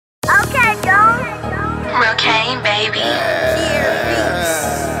Rocaine, baby.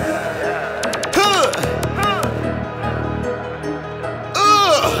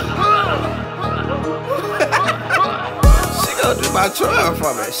 She gon' do my twirl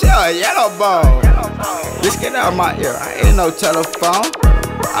for me. She a yellow bone. Just get out of my ear. I ain't no telephone.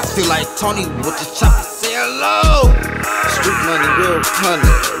 I feel like Tony with the chopper. Say hello. Street money, real honey.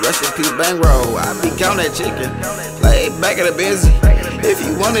 Rest in peace, bankroll. I be counting that chicken. Lay back at the busy. If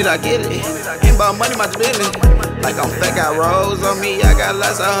you want it, I get it. Ain't about money, my business. Like I'm fat, got rolls on me. I got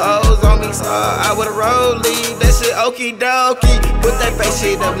lots of hoes on me. So I with a roll leave. That shit okie dokie. Put that face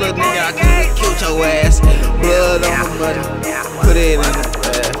shit up, little nigga. I could've killed your ass. Blood on the money. Put it in the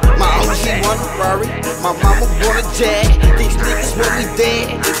bag. My own she want a Ferrari. My mama want a Jag. These niggas want me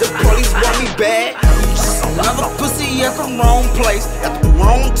dead. The police want me bad. Another pussy at the wrong place, at the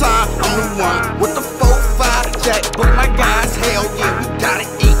wrong time. I'm the one with the 4-5 jack. But my guys, hell yeah, we gotta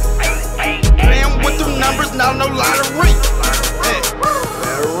eat. Man, with the numbers, now no lottery. Hey,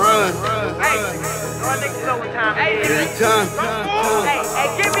 better run. Here it come. Hey,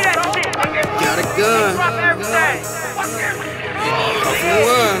 give me that shit, nigga. Got a gun. Drop everything.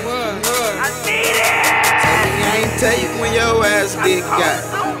 I need it. Tell me I ain't tell you when your ass get got.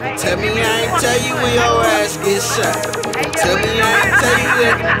 Tell me I ain't tell you when your ass get shot. Tell me I ain't tell you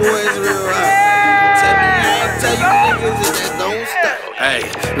that the boys real hot. Tell me I ain't tell you niggas that don't stop. Hey,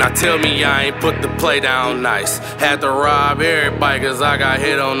 now tell me I ain't put the play down nice. Had to rob everybody cause I got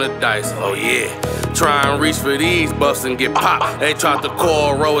hit on the dice. Oh yeah. Try and reach for these buffs and get popped. They tried to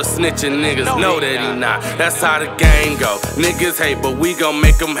call row of snitching niggas, know that he not. That's how the game go. Niggas hate, but we gon'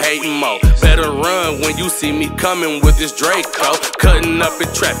 make them hate more. Better run when you see me coming with this Draco. Cutting up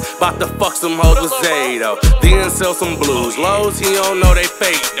in trap, bout to fuck some hoes with Zato. Then sell some blues. Lows, he don't know they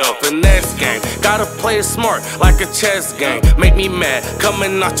fake though. Finesse game, gotta play it smart like a chess game. Make me mad,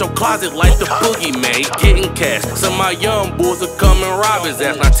 coming out your closet like the boogeyman. Getting cash, some of my young boys will come and rob his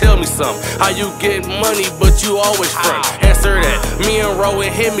ass. Now tell me something, how you get money, but you always front? Answer that. Me and Ro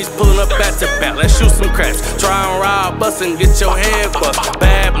and Himmies pulling up back to back. Let's shoot some craps. Try and rob us and get your head bust.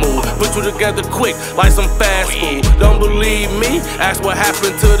 Bad move. Put you together quick like some fast food. Don't believe me? Ask what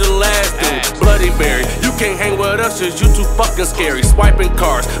happened to the last dude. Bloody Mary. You can't hang with us cause you too fucking scary. Swiping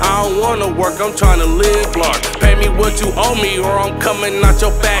cars. I don't wanna work. I'm trying to live large. Pay me what you owe me or I'm coming out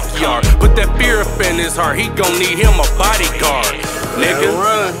your backyard. Put that fear up in his heart. He gon' need him a bodyguard. Nigga.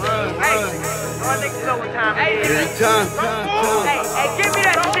 Run. Hey, Here it come. hey, give me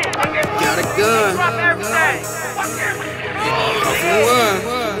that shit, nigga. Got a gun. Drop everything.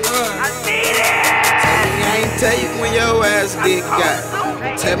 I need it. Tell me I ain't tell you when your ass get got.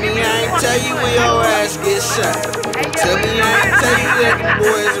 Tell me I ain't tell you when your ass get shot. Tell me I ain't tell you that the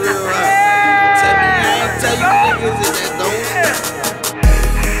boys real hot.